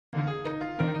Of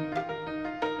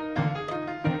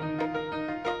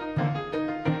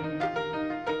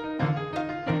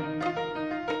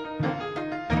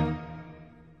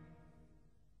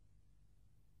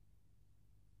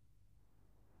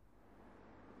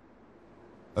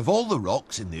all the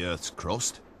rocks in the Earth's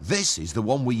crust, this is the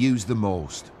one we use the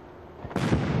most.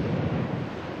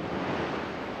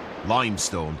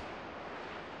 Limestone.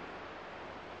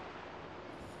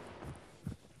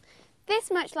 This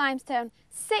much limestone,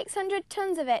 600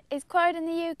 tonnes of it, is quarried in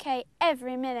the UK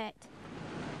every minute.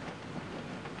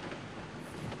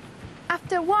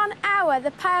 After 1 hour,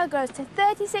 the pile grows to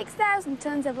 36,000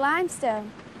 tonnes of limestone.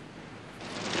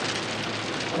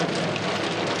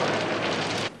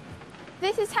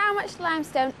 This is how much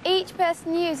limestone each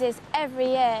person uses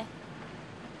every year.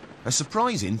 A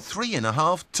surprising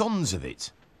 3.5 tonnes of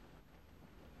it.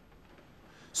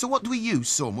 So what do we use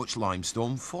so much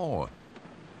limestone for?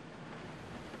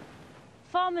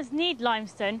 Farmers need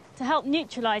limestone to help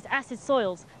neutralise acid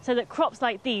soils so that crops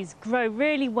like these grow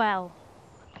really well.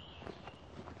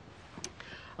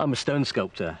 I'm a stone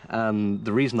sculptor, and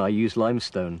the reason I use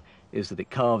limestone is that it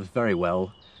carves very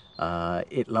well,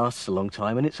 it lasts a long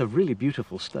time, and it's a really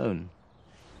beautiful stone.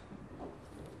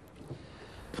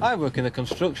 I work in the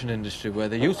construction industry where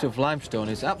the use of limestone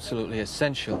is absolutely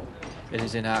essential. It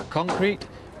is in our concrete,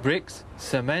 bricks,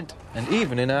 cement, and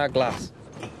even in our glass.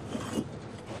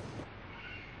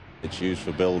 It's used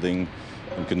for building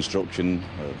and construction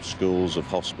of schools, of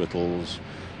hospitals,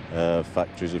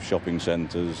 factories, of shopping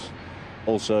centres.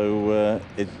 Also,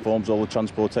 it forms all the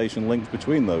transportation links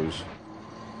between those.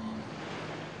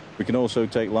 We can also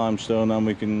take limestone and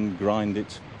we can grind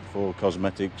it for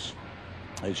cosmetics.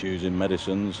 It's used in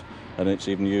medicines, and it's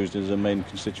even used as a main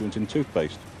constituent in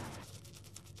toothpaste.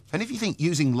 And if you think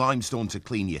using limestone to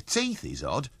clean your teeth is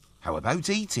odd, how about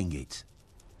eating it?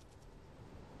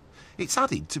 It's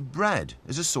added to bread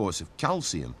as a source of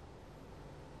calcium.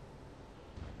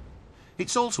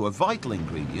 It's also a vital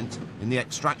ingredient in the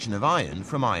extraction of iron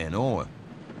from iron ore.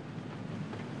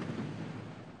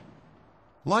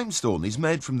 Limestone is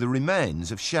made from the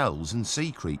remains of shells and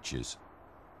sea creatures.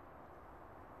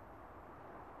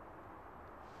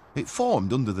 It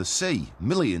formed under the sea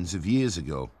millions of years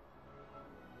ago.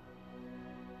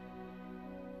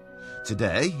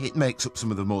 Today, it makes up some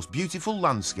of the most beautiful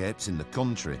landscapes in the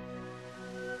country.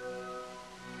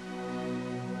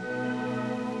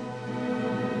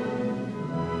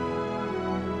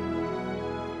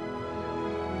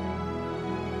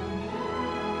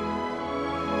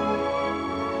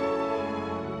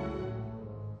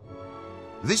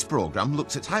 This programme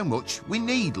looks at how much we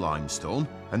need limestone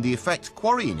and the effect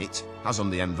quarrying it has on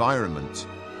the environment.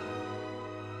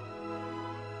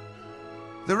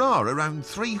 There are around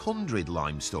 300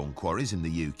 limestone quarries in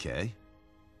the UK.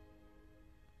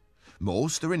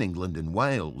 Most are in England and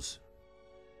Wales.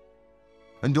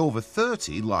 And over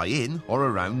 30 lie in or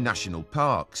around national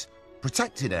parks,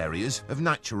 protected areas of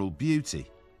natural beauty.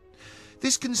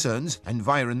 This concerns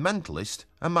environmentalist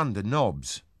Amanda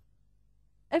Nobbs.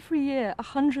 Every year,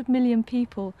 100 million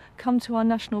people come to our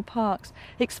national parks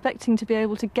expecting to be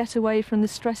able to get away from the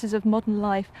stresses of modern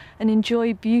life and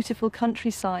enjoy beautiful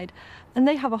countryside. And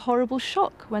they have a horrible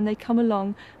shock when they come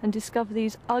along and discover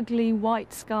these ugly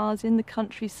white scars in the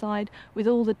countryside with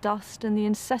all the dust and the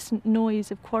incessant noise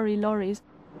of quarry lorries.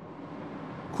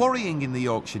 Quarrying in the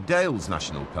Yorkshire Dales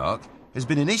National Park has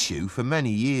been an issue for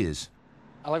many years.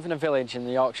 I live in a village in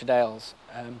the Yorkshire Dales.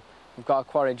 We've got a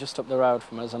quarry just up the road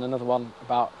from us and another one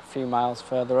about a few miles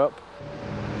further up.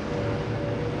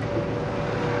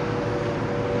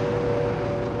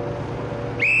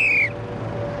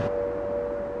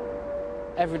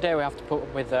 Every day we have to put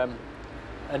up with an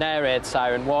air raid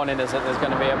siren warning us that there's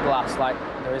going to be a blast like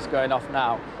there is going off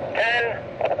now. 10,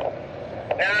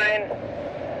 9,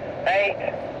 8.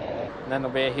 And then there'll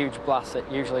be a huge blast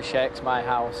that usually shakes my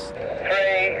house. 3,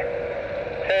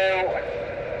 2,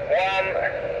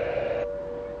 1.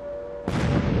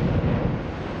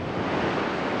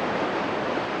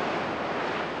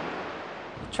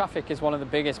 Traffic is one of the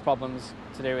biggest problems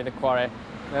to do with the quarry.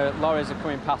 The lorries are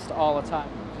coming past all the time,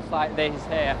 just like these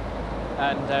here,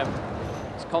 and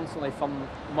it's constantly from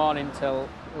morning till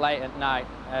late at night.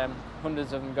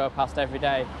 Hundreds of them go past every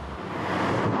day.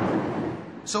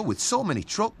 So with so many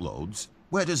truckloads,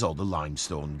 where does all the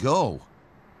limestone go?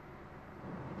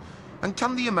 And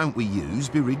can the amount we use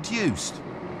be reduced?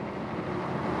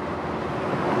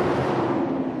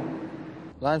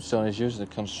 Limestone is used in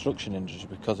the construction industry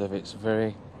because of its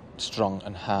very strong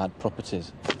and hard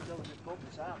properties.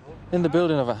 In the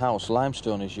building of a house,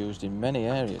 limestone is used in many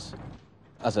areas.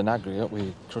 As an aggregate,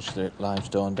 we crush the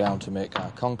limestone down to make our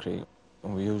concrete.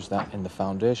 and we use that in the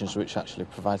foundations, which actually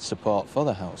provides support for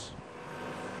the house.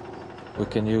 We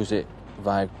can use it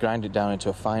by grinding it down into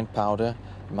a fine powder,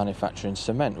 manufacturing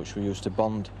cement, which we use to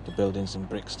bond the buildings and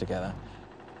bricks together.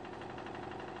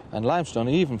 And limestone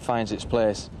even finds its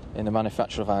place in the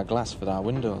manufacture of our glass for our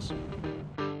windows.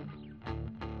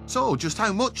 So, just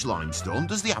how much limestone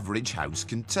does the average house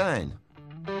contain?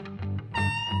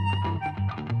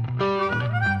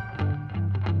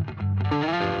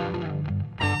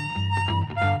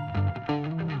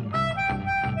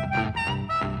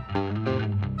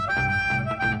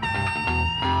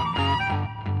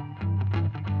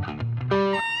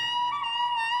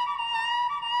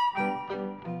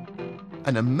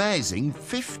 An amazing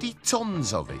 50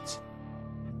 tonnes of it.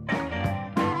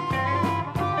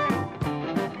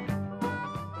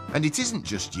 And it isn't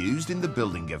just used in the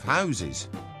building of houses.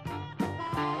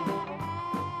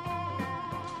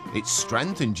 Its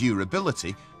strength and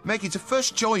durability make it a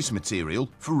first-choice material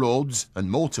for roads and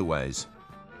motorways.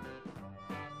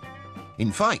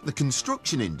 In fact, the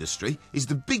construction industry is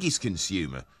the biggest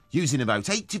consumer, using about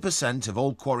 80% of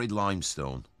all quarried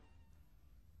limestone.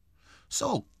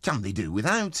 So, can they do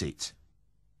without it?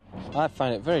 I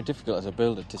find it very difficult as a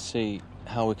builder to see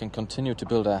how we can continue to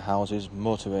build our houses,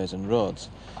 motorways and roads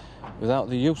without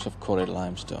the use of quarried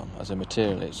limestone. As a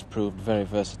material, it's proved very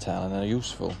versatile and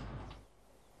useful.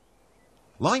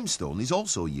 Limestone is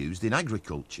also used in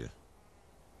agriculture.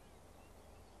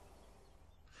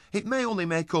 It may only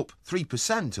make up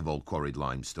 3% of all quarried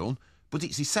limestone, but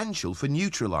it's essential for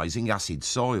neutralising acid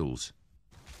soils.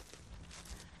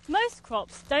 Most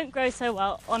crops don't grow so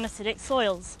well on acidic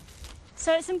soils,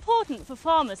 so it's important for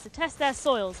farmers to test their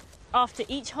soils after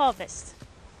each harvest.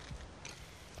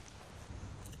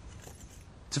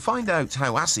 To find out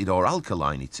how acid or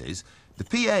alkaline it is, the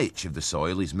pH of the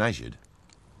soil is measured.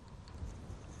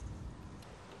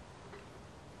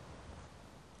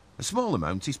 A small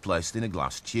amount is placed in a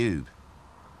glass tube.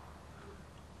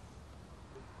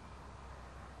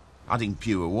 Adding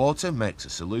pure water makes a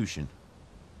solution.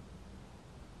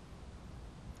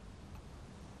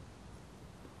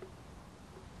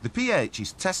 The pH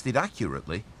is tested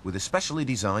accurately with a specially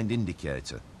designed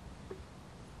indicator.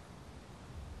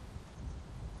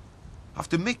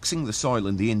 After mixing the soil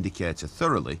and the indicator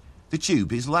thoroughly, the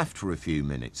tube is left for a few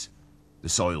minutes. The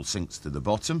soil sinks to the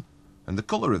bottom, and the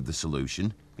colour of the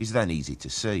solution is then easy to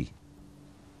see.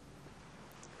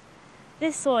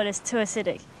 This soil is too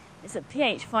acidic. It's at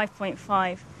pH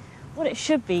 5.5. What it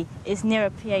should be is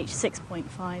nearer pH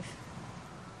 6.5.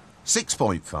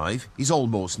 6.5 is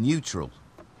almost neutral.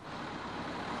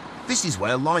 This is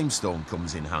where limestone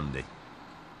comes in handy.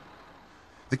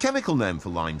 The chemical name for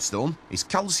limestone is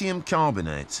calcium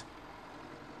carbonate.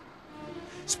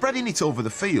 Spreading it over the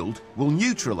field will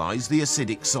neutralise the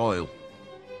acidic soil.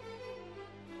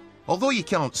 Although you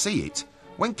can't see it,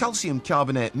 when calcium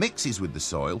carbonate mixes with the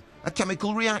soil, a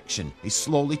chemical reaction is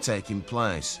slowly taking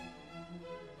place.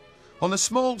 On a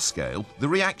small scale, the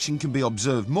reaction can be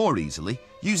observed more easily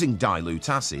using dilute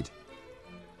acid.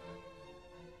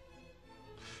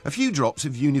 A few drops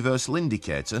of universal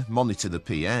indicator monitor the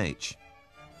pH.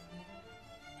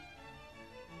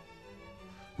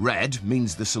 Red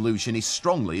means the solution is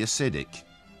strongly acidic.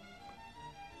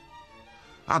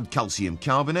 Add calcium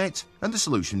carbonate and the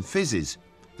solution fizzes.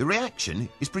 The reaction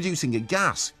is producing a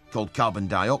gas called carbon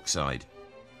dioxide.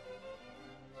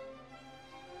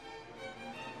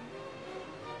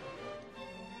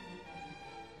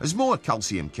 As more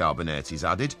calcium carbonate is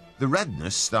added, the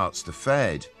redness starts to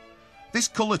fade. This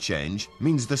colour change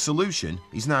means the solution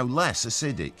is now less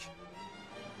acidic.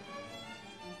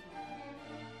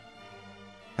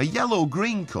 A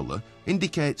yellow-green colour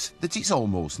indicates that it's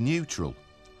almost neutral.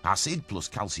 Acid plus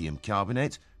calcium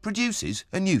carbonate produces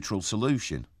a neutral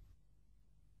solution.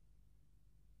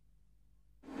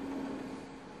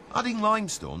 Adding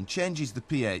limestone changes the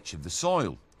pH of the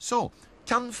soil. So,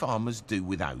 can farmers do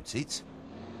without it?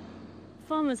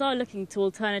 Farmers are looking to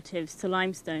alternatives to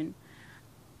limestone.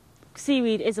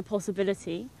 Seaweed is a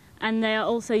possibility, and they are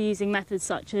also using methods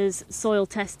such as soil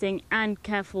testing and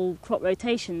careful crop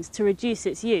rotations to reduce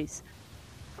its use.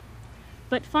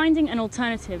 But finding an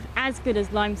alternative as good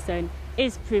as limestone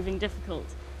is proving difficult,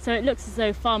 so it looks as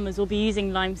though farmers will be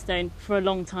using limestone for a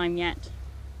long time yet.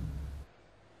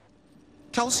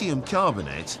 Calcium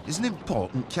carbonate is an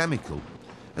important chemical.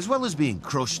 As well as being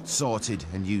crushed, sorted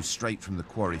and used straight from the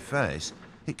quarry face,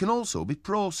 it can also be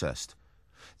processed.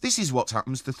 This is what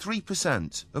happens to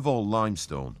 3% of all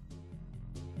limestone.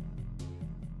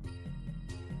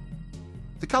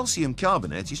 The calcium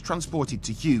carbonate is transported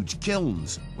to huge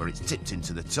kilns, where it's tipped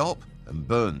into the top and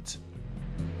burnt.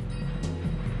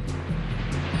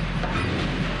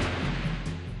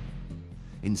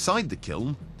 Inside the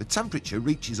kiln, the temperature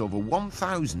reaches over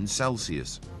 1000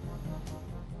 Celsius.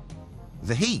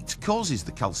 The heat causes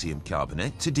the calcium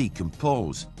carbonate to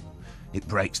decompose. It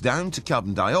breaks down to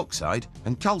carbon dioxide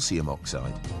and calcium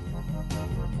oxide.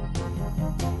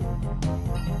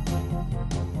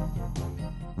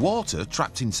 Water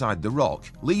trapped inside the rock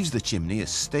leaves the chimney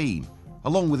as steam,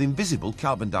 along with invisible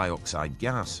carbon dioxide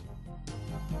gas.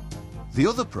 The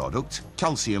other product,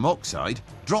 calcium oxide,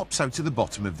 drops out to the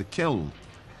bottom of the kiln.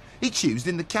 It's used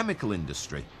in the chemical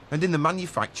industry and in the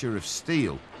manufacture of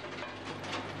steel.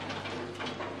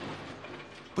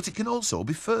 But it can also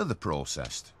be further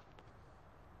processed.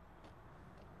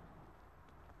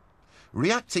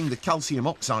 Reacting the calcium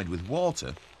oxide with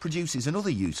water produces another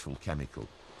useful chemical.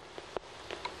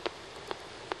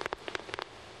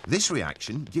 This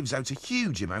reaction gives out a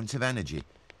huge amount of energy.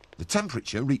 The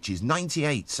temperature reaches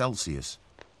 98 Celsius.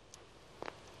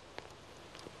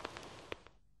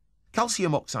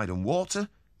 Calcium oxide and water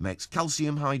makes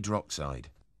calcium hydroxide.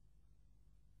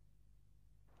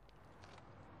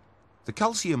 The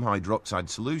calcium hydroxide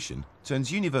solution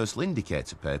turns universal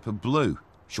indicator paper blue,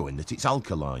 showing that it's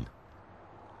alkaline.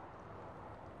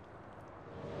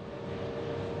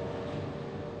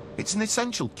 It's an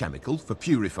essential chemical for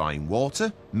purifying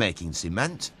water, making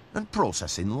cement and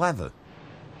processing leather.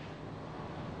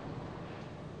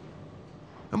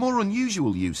 A more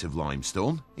unusual use of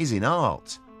limestone is in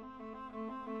art.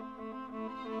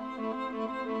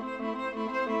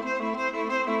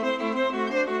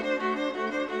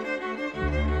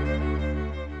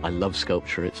 I love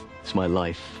sculpture, it's my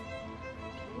life.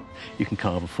 You can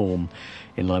carve a form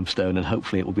in limestone and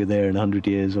hopefully it will be there in 100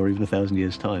 years or even 1,000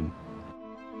 years' time.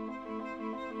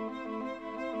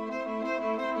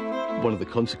 One of the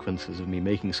consequences of me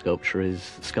making sculpture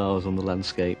is scars on the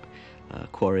landscape,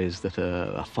 quarries that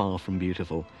are far from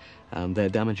beautiful, and they're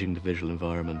damaging the visual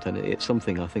environment. And it's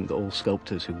something I think that all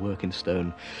sculptors who work in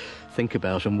stone think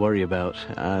about and worry about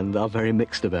and are very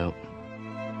mixed about.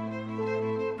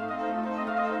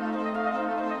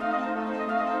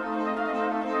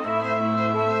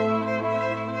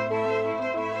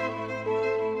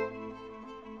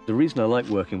 The reason I like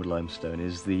working with limestone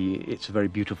is it's a very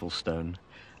beautiful stone,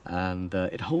 and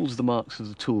it holds the marks of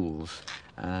the tools,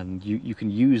 and you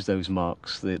can use those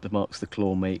marks, the marks the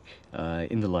claw make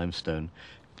in the limestone,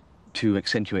 to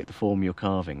accentuate the form you're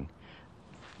carving.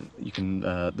 You can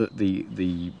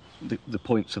the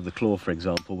points of the claw, for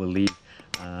example, will leave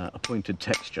a pointed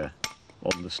texture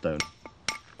on the stone.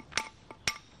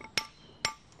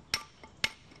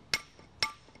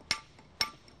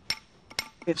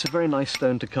 It's a very nice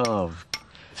stone to carve.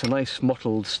 It's a nice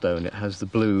mottled stone. It has the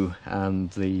blue and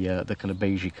the kind of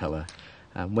beigey colour.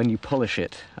 And when you polish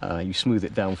it, you smooth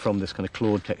it down from this kind of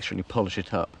clawed texture and you polish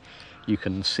it up, you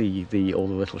can see all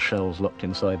the little shells locked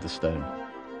inside the stone.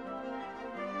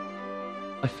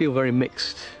 I feel very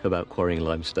mixed about quarrying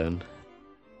limestone.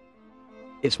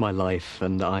 It's my life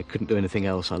and I couldn't do anything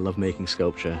else. I love making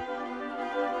sculpture.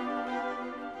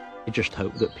 I just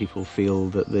hope that people feel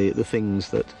that the things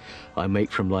that I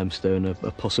make from limestone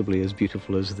are possibly as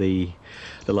beautiful as the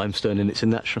limestone in its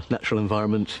natural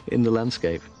environment in the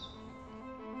landscape.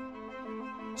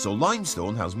 So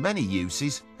limestone has many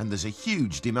uses and there's a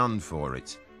huge demand for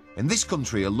it. In this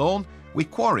country alone, we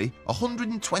quarry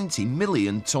 120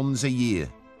 million tonnes a year.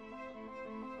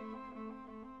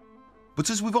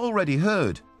 But as we've already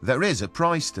heard, there is a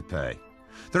price to pay.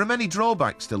 There are many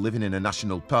drawbacks to living in a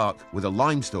national park with a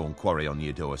limestone quarry on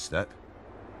your doorstep.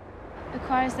 The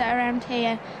quarries that are around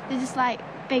here, they're just like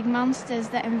big monsters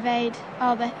that invade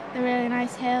all the really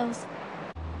nice hills.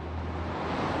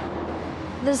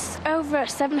 There's over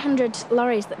 700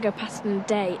 lorries that go past in a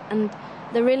day, and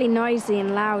they're really noisy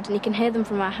and loud, and you can hear them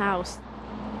from our house.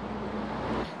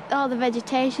 All the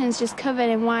vegetation's just covered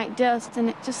in white dust, and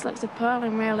it just looks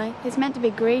appalling, really. It's meant to be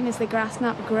green as the grass,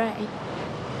 not grey.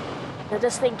 I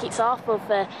just think it's awful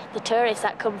for the tourists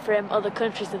that come from other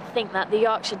countries and think that the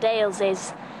Yorkshire Dales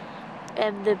is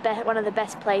one of the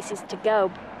best places to go.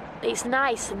 It's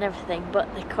nice and everything,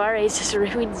 but the quarries just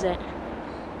ruins it.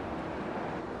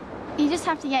 You just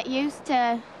have to get used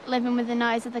to living with the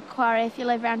noise of the quarry if you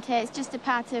live around here. It's just a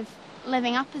part of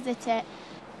living opposite it.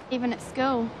 Even at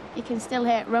school, you can still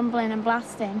hear it rumbling and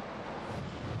blasting.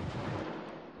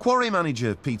 Quarry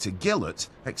manager Peter Gillett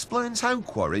explains how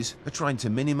quarries are trying to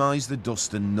minimise the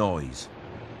dust and noise.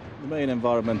 The main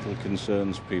environmental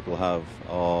concerns people have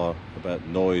are about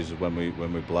noise when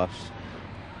we blast.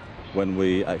 When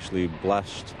we actually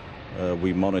blast,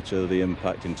 we monitor the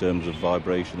impact in terms of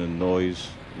vibration and noise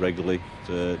regularly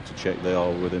to check they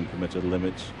are within permitted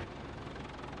limits.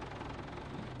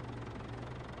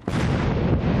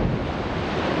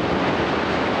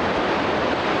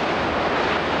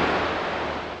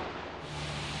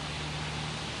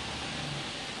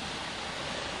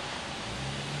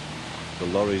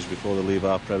 lorries before they leave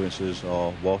our premises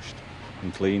are washed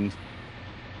and cleaned,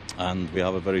 and we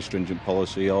have a very stringent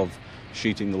policy of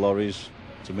sheeting the lorries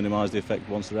to minimise the effect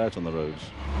once they're out on the roads.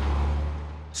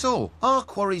 So, are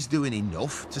quarries doing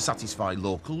enough to satisfy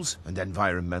locals and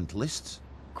environmentalists?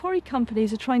 Quarry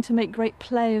companies are trying to make great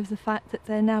play of the fact that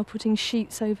they're now putting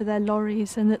sheets over their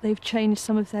lorries and that they've changed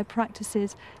some of their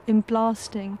practices in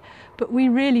blasting. But we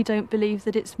really don't believe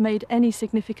that it's made any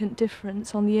significant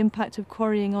difference on the impact of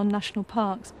quarrying on national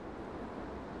parks.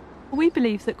 We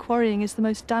believe that quarrying is the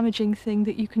most damaging thing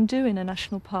that you can do in a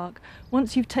national park.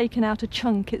 Once you've taken out a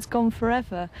chunk, it's gone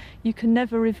forever. You can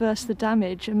never reverse the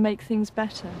damage and make things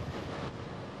better.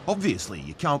 Obviously,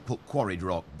 you can't put quarried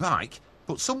rock back,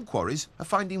 but some quarries are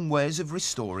finding ways of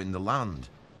restoring the land.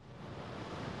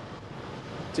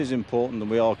 It is important that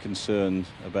we are concerned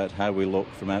about how we look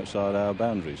from outside our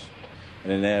boundaries.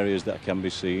 And in areas that can be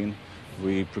seen,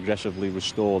 we progressively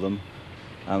restore them,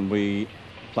 and we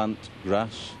plant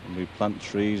grass and we plant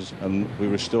trees and we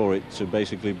restore it to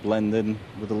basically blend in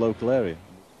with the local area.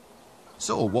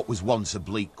 So what was once a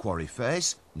bleak quarry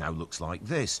face now looks like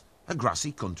this, a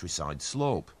grassy countryside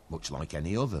slope, much like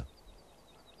any other.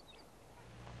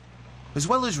 As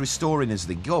well as restoring as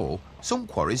they go, some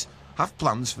quarries have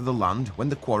plans for the land when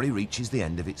the quarry reaches the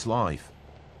end of its life.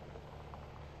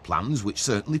 Plans which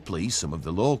certainly please some of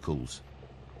the locals.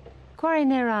 Quarry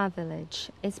near our village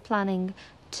is planning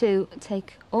to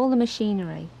take all the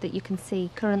machinery that you can see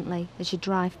currently as you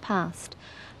drive past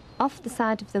off the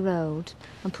side of the road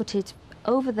and put it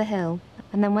over the hill,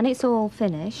 and then when it's all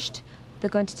finished they're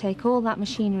going to take all that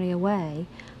machinery away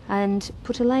and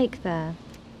put a lake there.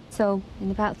 So in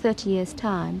about 30 years'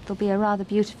 time there'll be a rather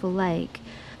beautiful lake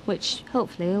which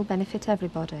hopefully will benefit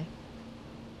everybody.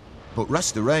 But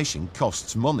restoration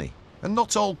costs money, and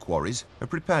not all quarries are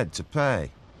prepared to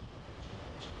pay.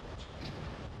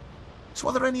 So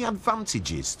are there any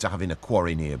advantages to having a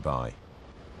quarry nearby?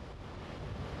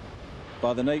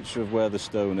 By the nature of where the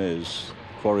stone is,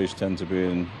 quarries tend to be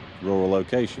in rural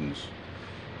locations.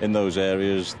 In those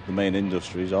areas, the main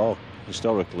industries are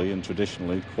historically and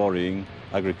traditionally quarrying,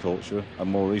 agriculture, and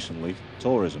more recently,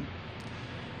 tourism.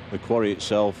 The quarry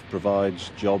itself provides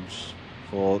jobs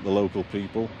for the local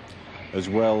people, as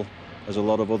well as a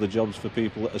lot of other jobs for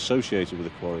people associated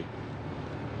with the quarry.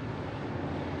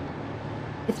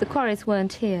 If the quarries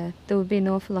weren't here, there would be an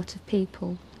awful lot of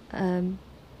people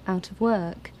out of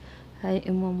work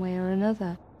in one way or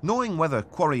another. Knowing whether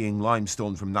quarrying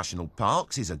limestone from national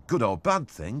parks is a good or bad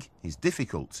thing is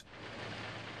difficult.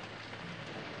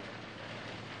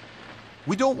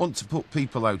 We don't want to put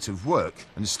people out of work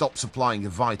and stop supplying a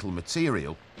vital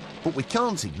material, but we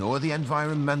can't ignore the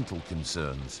environmental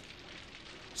concerns.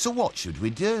 So what should we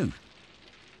do?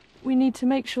 We need to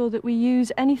make sure that we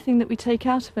use anything that we take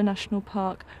out of a national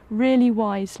park really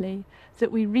wisely,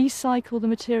 that we recycle the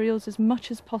materials as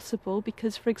much as possible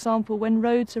because, for example, when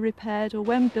roads are repaired or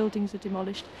when buildings are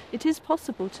demolished, it is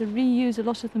possible to reuse a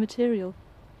lot of the material.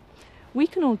 We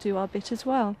can all do our bit as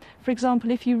well. For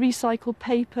example, if you recycle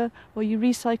paper or you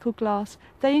recycle glass,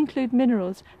 they include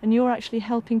minerals and you're actually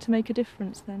helping to make a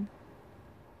difference then.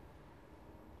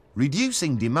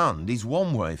 Reducing demand is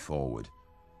one way forward.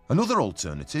 Another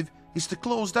alternative is to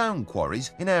close down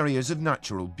quarries in areas of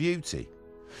natural beauty.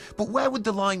 But where would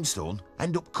the limestone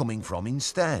end up coming from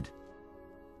instead?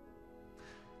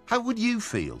 How would you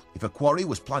feel if a quarry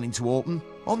was planning to open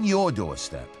on your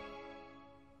doorstep?